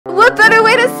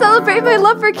celebrate my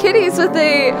love for kitties with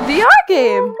a VR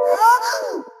game.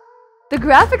 The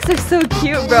graphics are so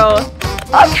cute, bro.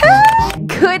 Okay.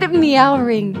 Good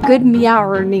meowing. Good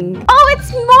meowing. Oh,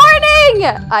 it's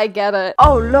morning. I get it.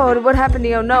 Oh, Lord, what happened to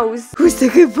your nose? Who's the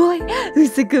good boy?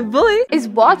 Who's the good boy? Is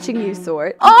watching you,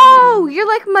 Sort. Oh, you're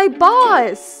like my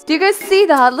boss. Do you guys see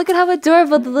that? Look at how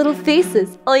adorable the little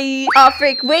faces. Oh,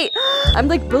 freak. Wait. I'm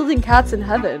like building cats in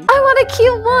heaven. I want a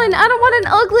cute one. I don't want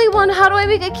an ugly one. How do I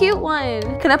make a cute one?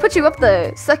 Can I put you up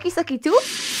the sucky too?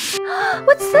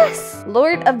 What's this?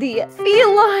 Lord of the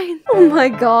Feline. Oh my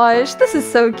gosh. This is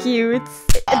so cute.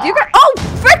 Do you guys— oh,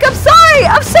 frick, I'm sorry.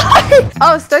 I'm sorry.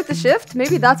 Oh, start the shift?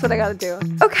 Maybe that's what I gotta do.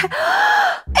 Okay.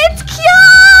 It's cute.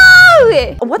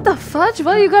 What the fudge?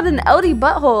 Well, you got an outie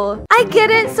butthole. I get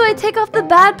it. So I take off the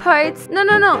bad parts. No.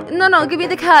 Give me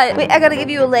the cat. Wait, I gotta give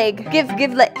you a leg. Give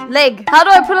leg. How do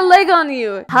I put a leg on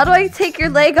you? How do I take your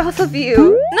leg off of you?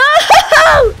 No!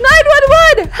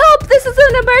 911! Help! This is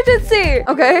an emergency.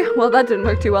 Okay, well, that didn't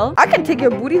work too well. I can take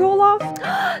your booty hole off.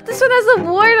 This one has a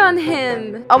wart on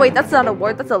him. Oh, wait, that's not a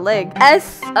wart. That's a leg.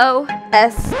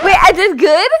 SOS. Wait, I did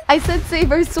good? I said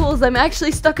save our souls. I'm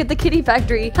actually stuck at the kitty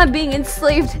factory. I'm being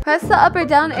enslaved. Press the up or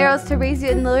down arrows to raise you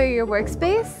and lower your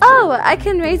workspace. Oh, I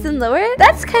can raise and lower it?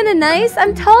 That's kind of nice.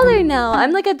 I'm taller now.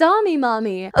 I'm like a dommy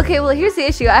mommy. Okay, well, here's the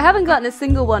issue. I haven't gotten a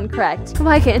single one correct.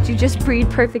 Why can't you just breed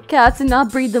perfect cats and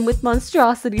not breed them with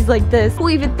monstrosities like this? Who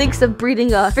even thinks of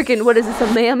breeding a freaking, what is this,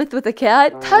 a mammoth with a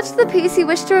cat? Touch the piece you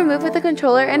wish to remove with the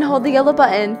controller and hold the yellow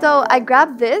button. So I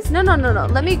grab this. No.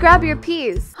 Let me grab your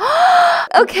piece.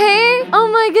 Okay. Oh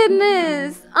my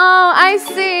goodness. Oh, I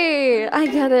see. I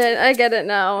get it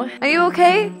now. Are you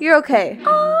okay? You're okay.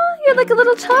 Oh, you're like a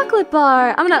little chocolate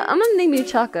bar. I'm gonna name you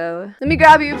Choco. Let me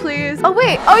grab you, please. Oh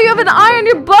wait. Oh, you have an eye on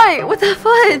your butt. What the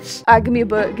fudge? Alright, give me a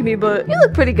butt. Give me a butt. You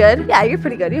look pretty good. Yeah, you're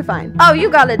pretty good. You're fine. Oh, you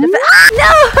got it. No!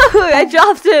 I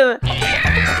dropped him.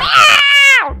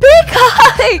 Big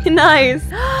high! Nice.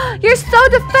 You're so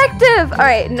defective. All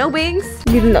right, no wings.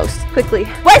 You need a nose. Quickly.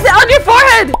 Why is it on your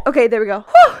forehead? Okay, there we go.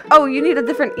 Whew. Oh, you need a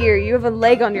different ear. You have a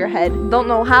leg on your head. Don't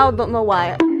know how. Don't know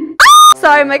why.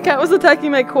 Sorry, my cat was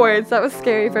attacking my cords. That was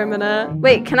scary for a minute.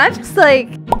 Wait, can I just like...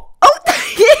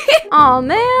 Oh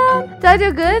man, did I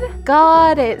do good?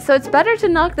 Got it. So it's better to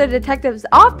knock the detectives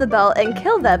off the belt and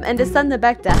kill them and to send them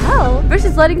back to hell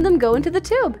versus letting them go into the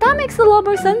tube. That makes a lot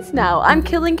more sense now. I'm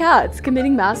killing cats,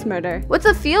 committing mass murder. What's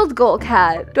a field goal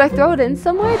cat? Do I throw it in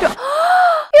somewhere? You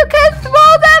can throw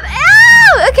them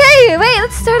out! Okay, wait,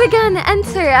 let's start again.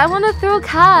 Enter. I want to throw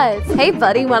cats. Hey,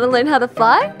 buddy, want to learn how to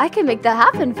fly? I can make that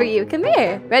happen for you. Come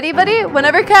here. Ready, buddy?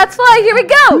 Whenever cats fly, here we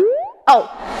go. Oh,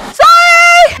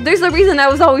 sorry! There's a reason I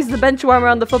was always the bench warmer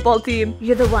on the football team.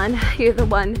 You're the one. You're the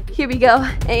one. Here we go.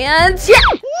 And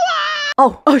yeah!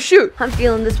 Oh, shoot. I'm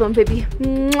feeling this one, baby.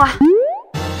 Mwah.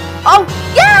 Oh,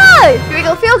 yeah! Here we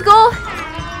go. Field goal.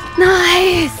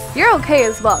 Nice. You're okay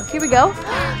as well. Here we go.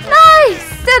 Nice!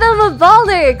 Sit on a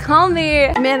baller. Call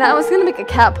me. Man, I was gonna make a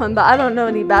cat pun, but I don't know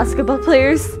any basketball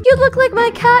players. You look like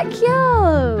my cat,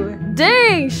 Kyo.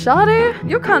 Dang, Shawty.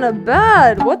 You're kind of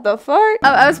bad. What the fuck?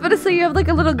 I was about to say you have like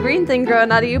a little green thing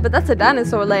growing out of you, but that's a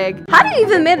dinosaur leg. How do you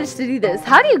even manage to do this?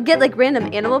 How do you get like random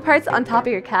animal parts on top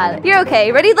of your cat? You're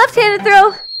okay. Ready? Left-handed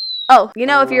throw. Oh, you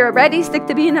know, if you're a righty, stick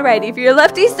to being a righty. If you're a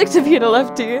lefty, stick to being a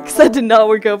lefty. Because that did not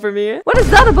work out for me. What is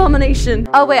that abomination?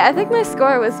 Oh, wait, I think my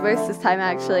score was worse this time,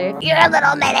 actually. You're a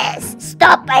little menace.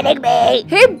 Stop biting me.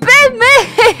 He bit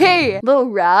me.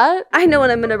 Little rat. I know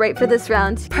what I'm going to write for this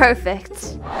round.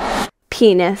 Perfect.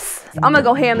 Penis. I'm going to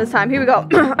go ham this time. Here we go.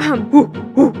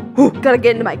 Gotta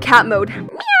get into my cat mode. Meow.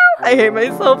 I hate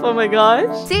myself, oh my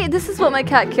gosh. See, this is what my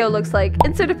cat Kyo looks like.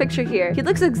 Insert a picture here. He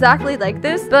looks exactly like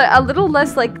this, but a little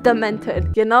less like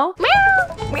demented, you know?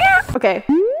 Meow, meow. Okay.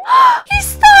 He's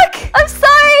stuck! I'm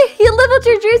sorry! You leveled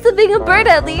your dreams of being a bird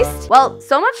at least. Well,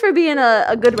 so much for being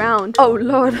a good round. Oh,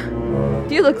 Lord.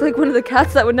 You look like one of the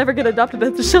cats that would never get adopted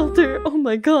at the shelter. Oh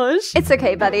my gosh. It's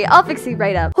okay, buddy. I'll fix you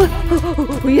right up.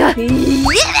 Yeah.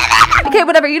 Okay,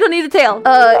 whatever. You don't need a tail.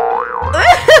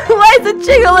 Why is it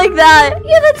jiggle like that?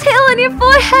 You have a tail on your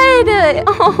forehead.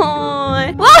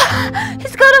 Oh. Whoa!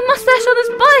 He's got a mustache on his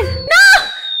butt. No!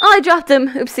 Oh, I dropped him.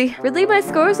 Oopsie. Really? My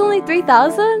score is only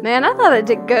 3,000? Man, I thought I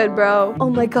did good, bro. Oh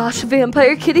my gosh,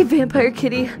 vampire kitty, vampire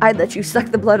kitty. I'd let you suck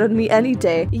the blood on me any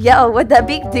day. Yo, what'd that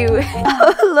beak do?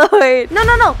 Oh, Lord. No,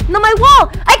 my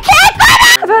wall. I can't find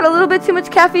it! I've had a little bit too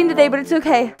much caffeine today, but it's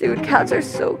okay. Dude, cats are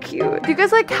so cute. Do you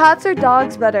guys like cats or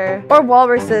dogs better? Or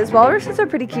walruses? Walruses are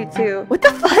pretty cute too. What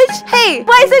the fudge? Hey,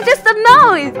 why is it just a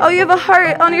mouse? Oh, you have a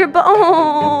heart on your butt.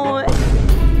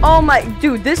 Oh my,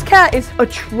 dude, this cat is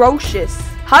atrocious.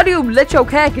 How do you let your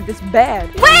cat get this bad?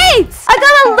 Wait! I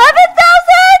got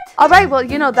 11,000? All right, well,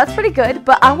 you know, that's pretty good,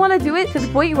 but I want to do it to the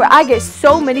point where I get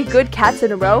so many good cats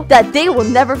in a row that they will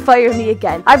never fire me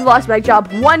again. I've lost my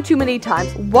job one too many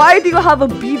times. Why do you have a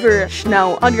beaver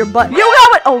snout on your butt? You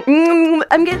got it. Oh,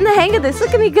 I'm getting the hang of this.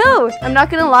 Look at me go. I'm not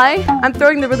gonna lie. I'm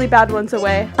throwing the really bad ones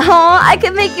away. Oh, I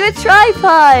can make you a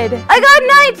tripod. I got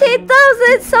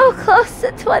 19,000. So close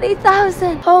to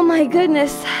 20,000. Oh my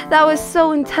goodness. That was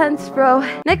so intense, bro.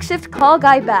 Next shift, call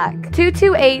guy back.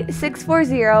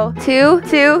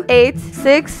 228-640. 228-640-2651.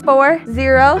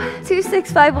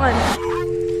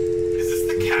 Is this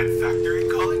the cat factory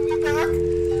calling me back?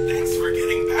 Thanks for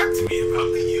getting back to me about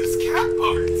the used cat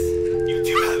parts. You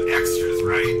do have extras,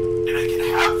 right? And I can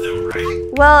have them,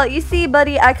 right? Well, you see,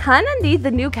 buddy, I kind of need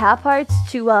the new cat parts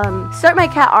to start my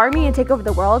cat army and take over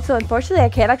the world. So unfortunately, I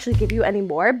can't actually give you any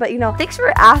more. But, you know, thanks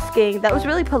for asking. That was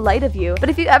really polite of you. But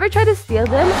if you ever try to steal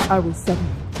them, I will send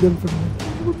them from you.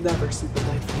 You will never see the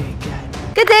light of day again.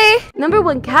 good day!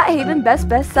 #1 Cat Haven best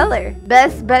bestseller.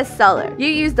 Best bestseller. You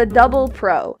use the double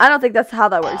pro. I don't think that's how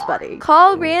that works, buddy.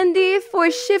 Call Randy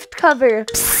for shift cover.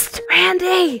 Psst,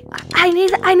 Randy! I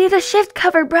need a shift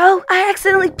cover, bro. I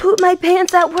accidentally pooped my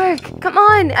pants at work. Come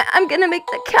on, I'm gonna make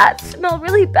the cat smell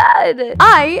really bad.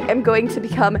 I am going to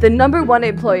become the #1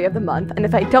 employee of the month, and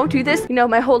if I don't do this, you know,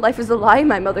 my whole life is a lie.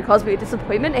 My mother calls me a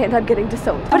disappointment, and I'm getting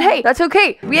disowned. But hey, that's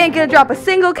okay. We ain't gonna drop a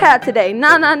single cat today.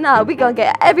 Nah. We gonna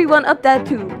get everyone up that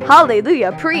tube.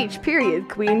 Hallelujah. Preach. Period.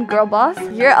 Queen, girl boss.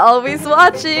 You're always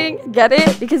watching. Get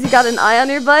it? Because you got an eye on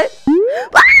your butt?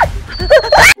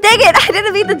 Dang it, I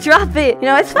didn't mean to drop it. You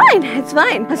know, it's fine. It's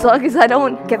fine. As long as I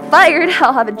don't get fired,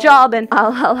 I'll have a job and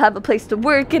I'll have a place to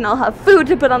work and I'll have food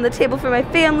to put on the table for my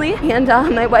family and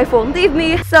my wife won't leave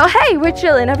me. So, hey, we're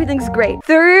chilling. Everything's great.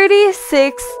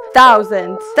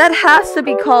 36,000. That has to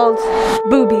be called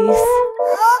boobies.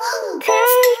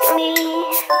 Take me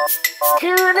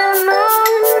to the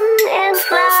moon and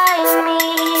fly me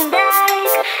back.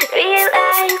 Real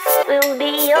life will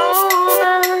be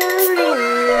over in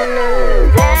that.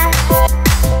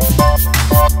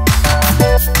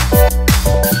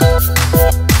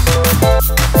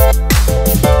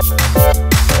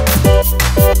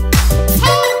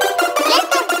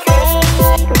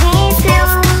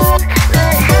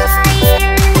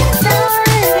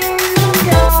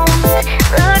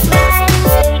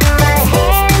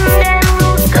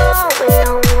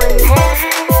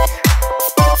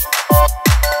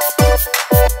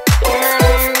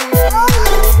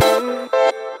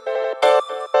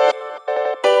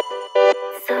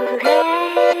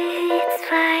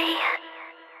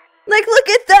 Like, look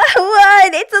at that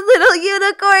one! It's a little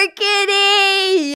unicorn kitty!